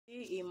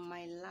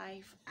my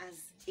life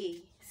as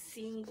a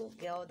single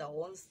girl that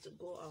wants to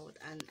go out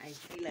and I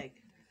feel like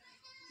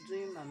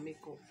doing my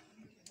makeup.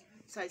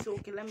 So I said,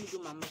 okay, let me do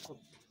my makeup.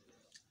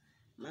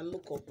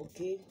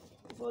 Okay?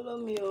 Follow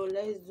me, oh,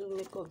 let's do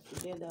makeup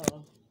together.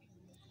 Oh.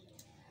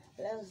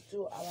 Let's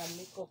do our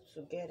makeup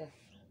together.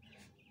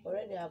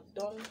 Already I've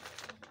done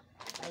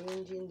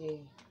arranging the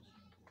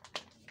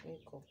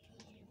makeup.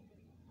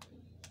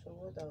 So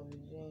what I'll be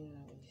doing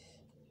now is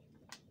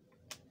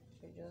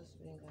we just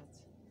bring out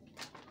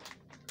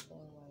one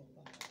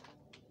wiper.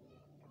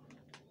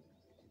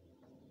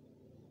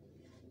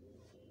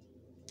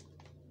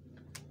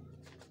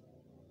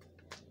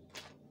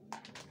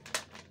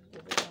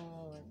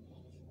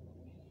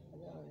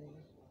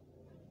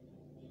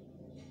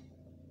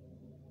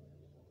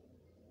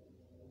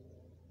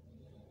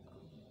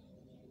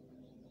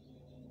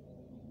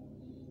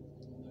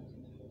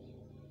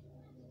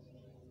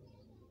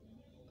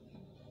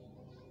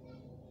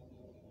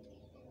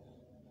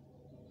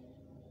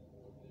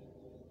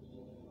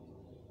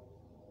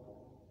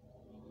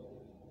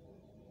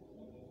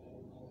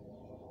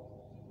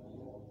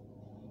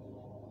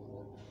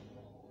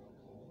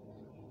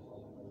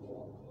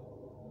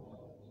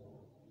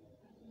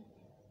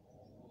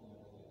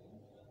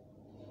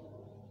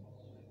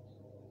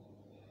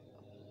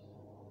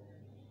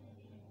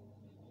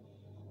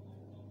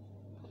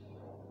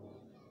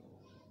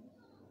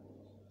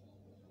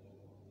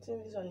 See,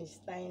 this one is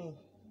tiny.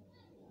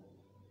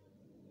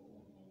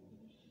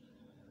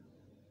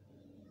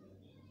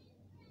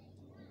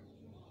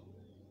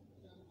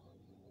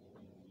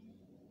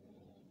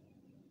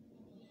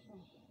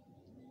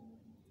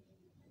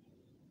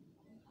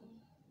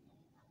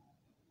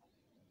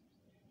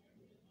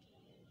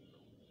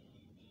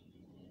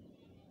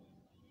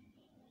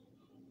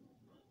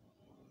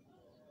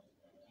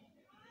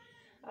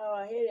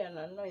 Our area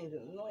na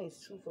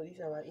noise too for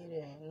this our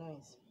area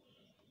noise.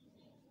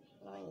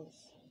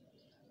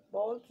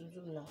 But what to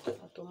do now?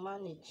 How to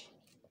manage?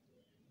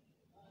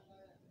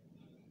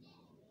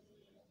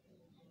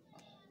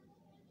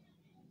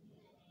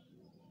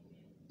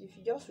 If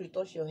you just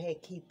retouch your hair,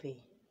 keep it.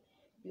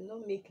 You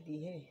not make the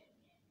hair.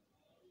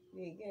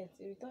 You get if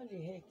you touch the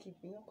hair, keep.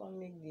 You not come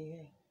make the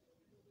hair.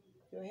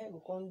 Your hair will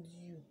come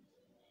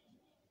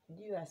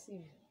do as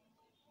if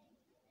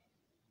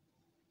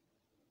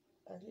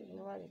you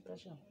never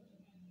retouch them.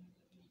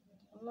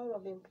 I'm not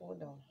rubbing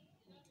powder.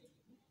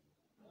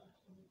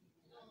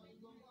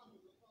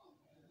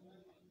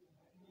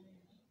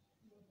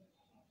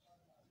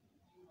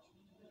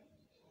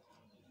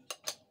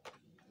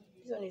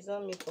 This one is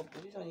not makeup.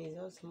 This one is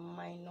just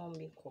minor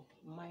makeup.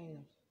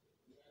 Minor.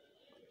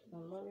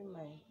 I'm rubbing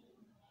my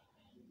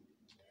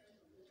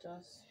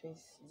just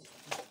face this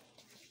thing.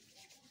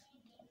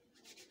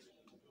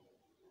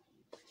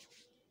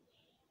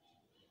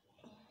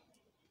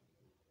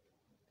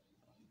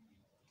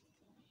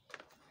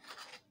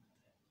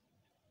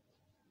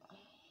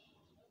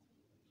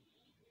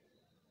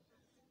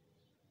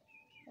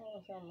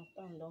 Oh, so I must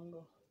stand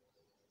longer.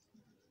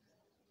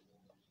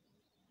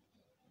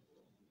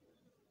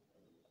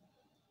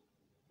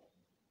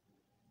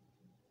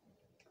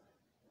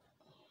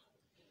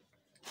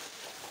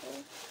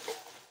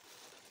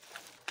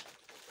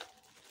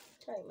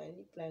 Try my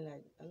lip liner.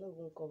 I don't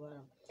even cover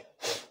them.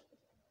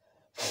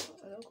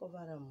 I don't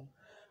cover them.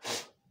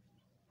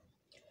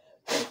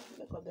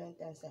 Make up the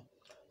intense.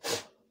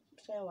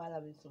 Try while I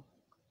be so.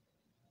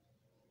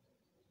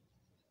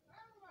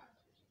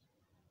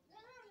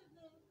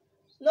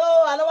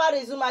 No, I know what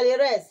resume my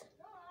rest.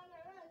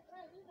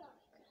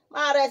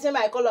 My rest in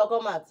my color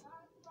come out.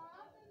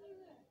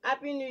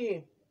 Happy New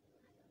Year.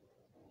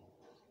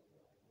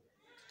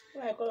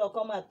 My color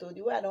come out to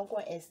the way I don't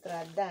come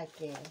extra dark.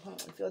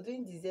 If you're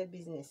doing diesel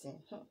business,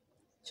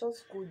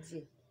 just go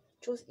there.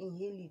 Just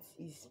inhale it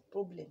is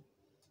problem.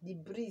 The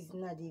breeze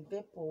now, the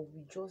vapor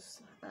will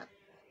just.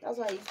 That's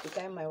why I used to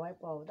carry my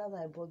wiper out. That's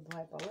why I bought the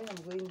wiper. When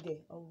I'm going there,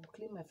 I will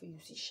clean my face. You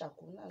see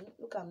shaku. Now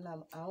look at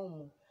now at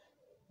home.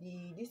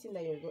 This thing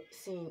that you're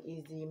seeing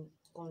is the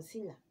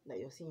concealer that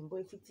you're seeing.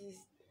 But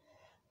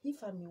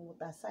if I'm in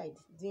water side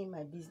doing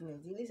my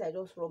business, the least I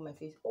just rub my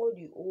face, all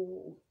the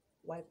old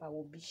wiper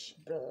will be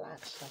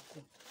black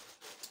shaku.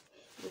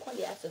 You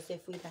can't ask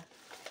yourself whether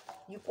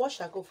you pour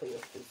shaku for your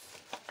face.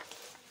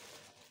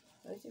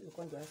 I think you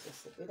can't ask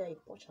yourself whether you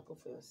pour shaku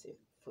for yourself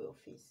for your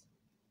face.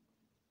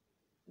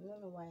 I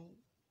don't know why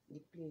the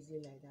place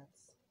is like that.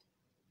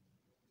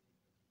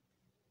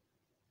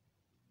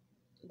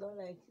 I don't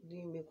like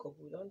doing makeup.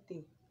 We don't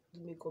do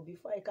makeup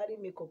before I carry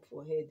makeup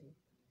for head.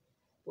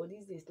 But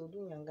these days to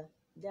do younger,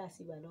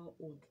 just if I don't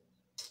old.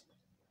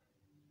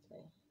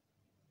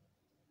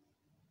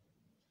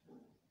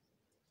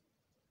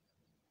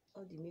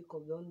 All the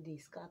makeup don't dey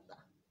scatter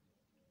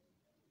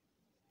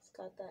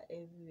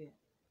everywhere.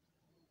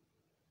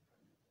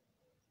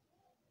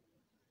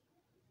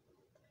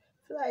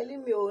 So I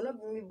leave me, not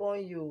be me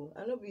born you.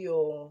 I not be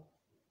your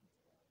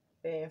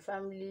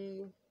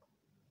family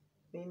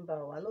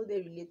member. I know they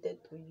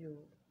related to you.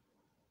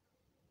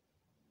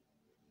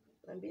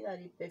 And being that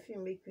the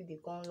perfume make you they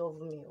can't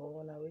love me or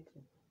wanna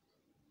waiting.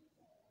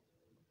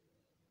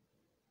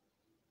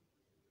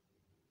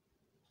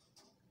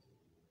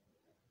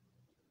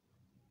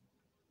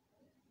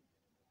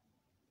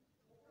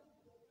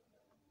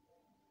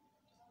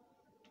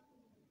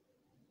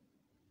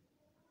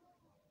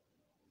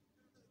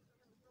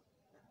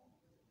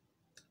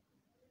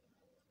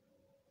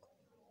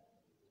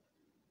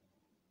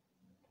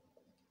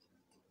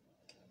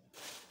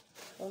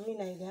 For me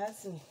now, they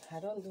ask me, I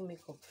don't do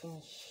makeup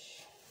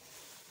finish.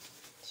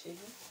 See?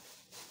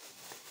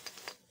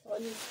 All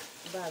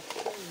this bag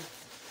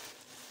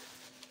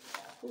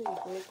full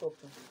with makeup.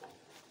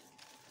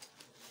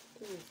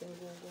 Full with things.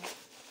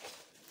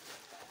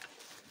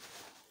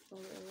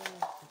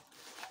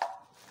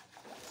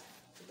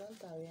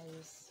 Don't I wear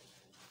this?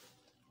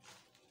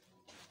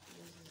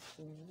 This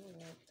is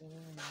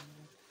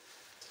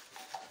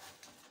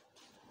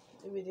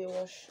maybe they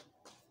wash.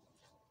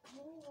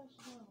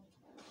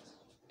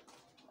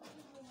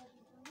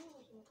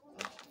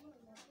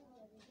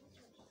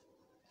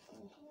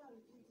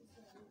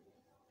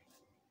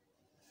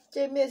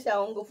 Say me say I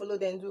won't go follow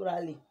them do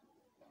rally.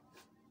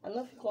 I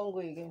know if you can't go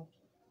again.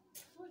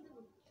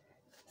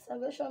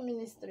 Salvation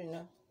Ministry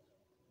now.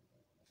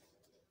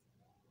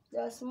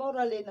 There are small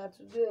rally now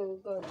today, oh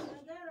God.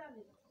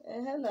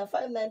 Now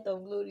 5 nights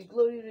of glory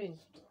rain.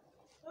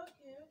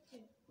 Okay.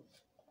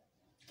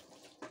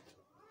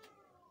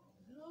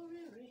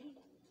 Glory rain.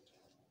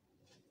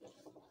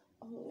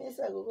 Yes,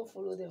 I go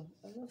follow them.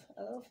 I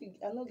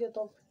don't get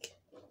up.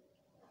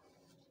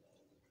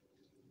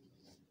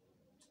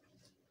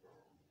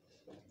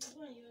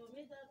 When you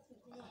made that to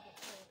come out of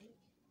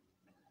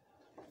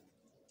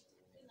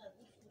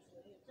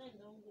the time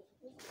don't go.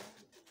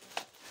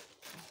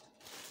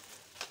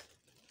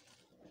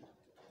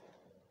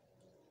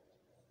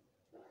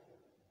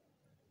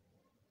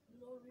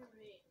 Glory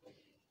rain.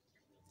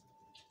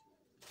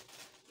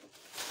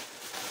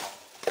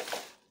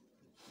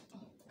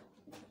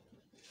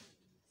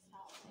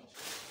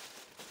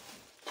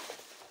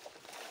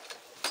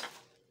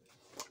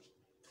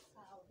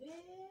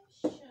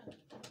 Salvation.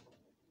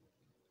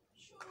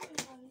 Show me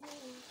my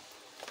Lord.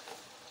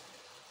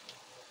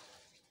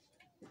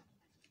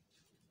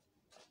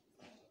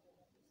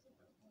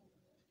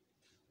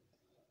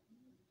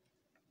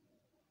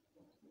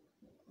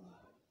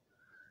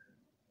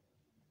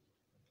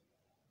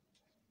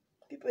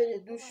 People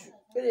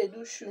they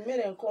do shoe,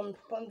 make them come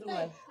do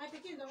my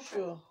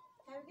shoe.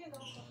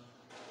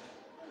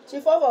 She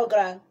fall for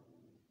ground.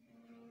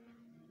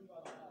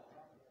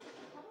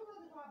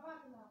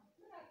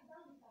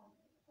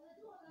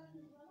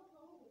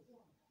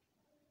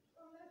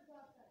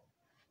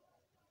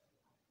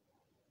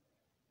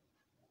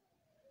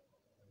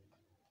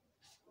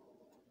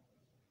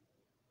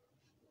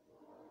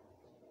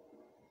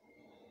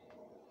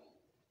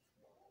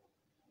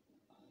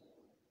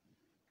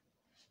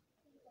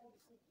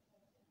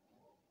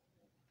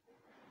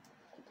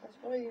 That's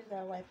why I use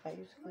that wipe. I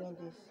use clean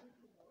this.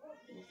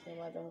 This is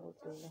why I don't go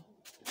to them.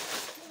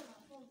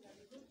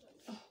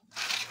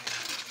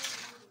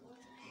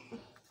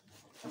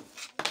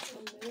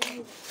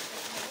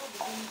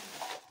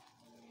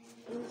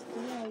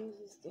 I use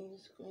this thing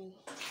to clean.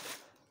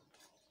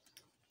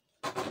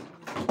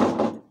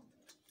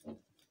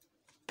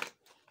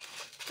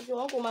 If you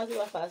want to come out,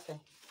 you faster.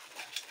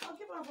 I'll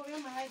keep on for you,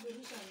 my eye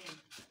position.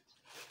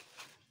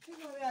 Keep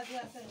on where I do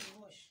outside the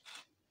wash.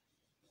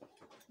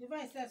 The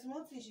vine says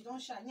small thing, she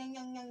don't shine.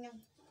 Yang.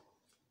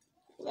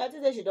 I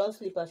think that she don't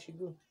sleep as she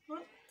do.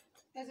 Huh?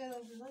 I said,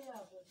 oh, no,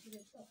 yeah, but she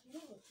didn't stop. You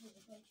know what?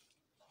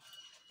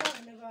 I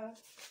never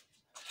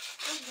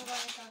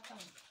enter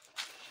town.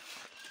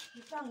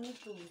 The town need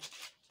to.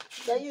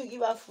 Then you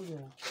give her food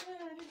now.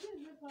 Yeah, the thing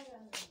is not fire.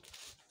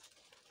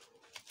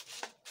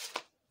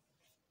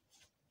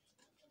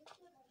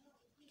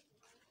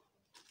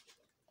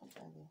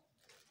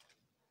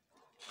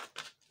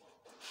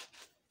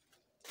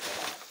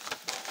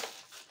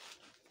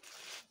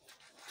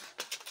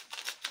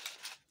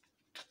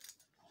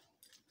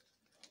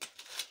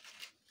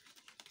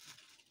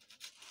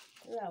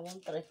 I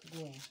won't trek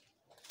again.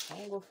 I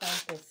won't go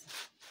find person.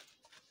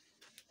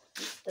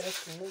 This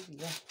trekking will be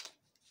there.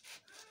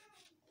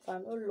 If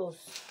I'm not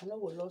lost, I know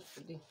we're lost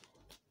today.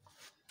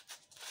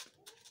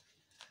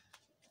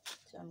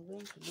 So I'm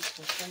going to look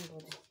for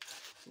somebody.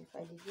 If I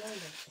did not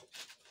lost,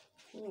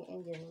 me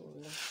angel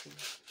will lost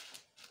today.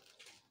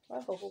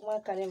 Why for cook my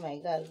carry my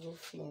gas go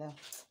free now?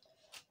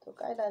 To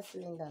carry that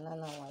cylinder now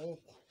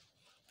wait.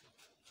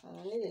 And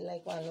I need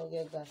like one no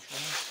get gas for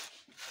me.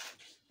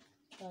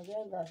 I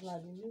get gas now,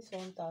 this is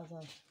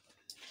 1,000.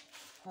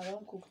 I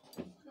don't cook.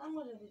 How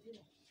much did you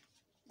feel?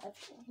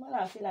 When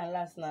I feel and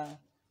last now,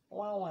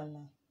 1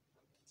 now.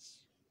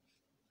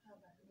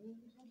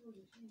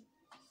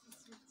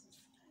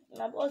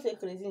 Now boss say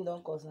crazy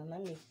don't cost now.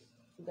 Let me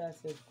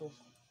gas it cook.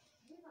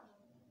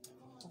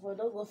 If I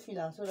don't go feel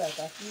and so that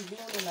at least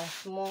even in a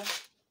small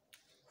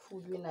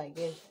food when I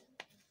get,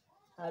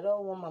 I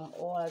don't want my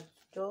or I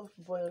just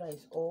boil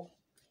rice or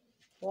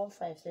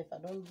 1.5 self. I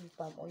don't do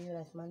palm oil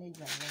rice manage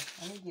my life.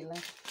 I need the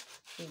like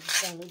the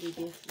time no dey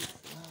get food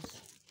for house.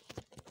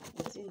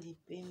 The thing dey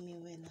pain me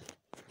well now.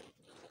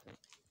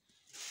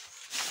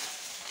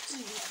 The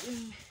thing dey pain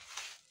me.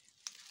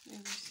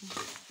 Everything.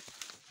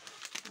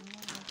 I no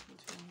have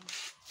food for house.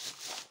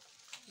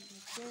 It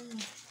dey pain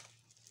me.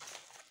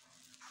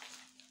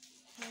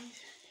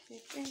 It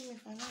dey pain me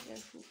if I no get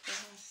food for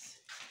house.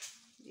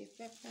 It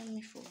dey pepper me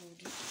for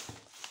body.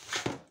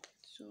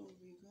 So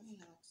we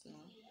going out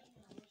now.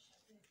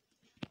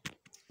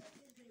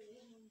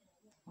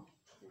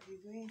 be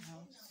going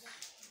house.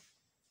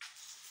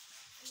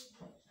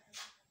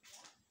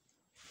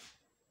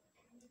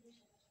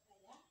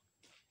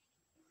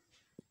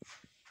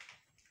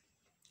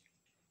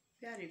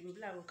 Where I go,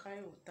 I will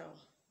carry water.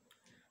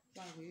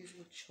 One I go use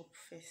go chop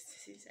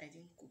first since I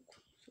didn't cook.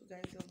 So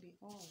guys, I'll be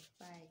on.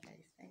 Bye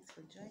guys. Thanks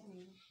for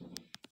joining.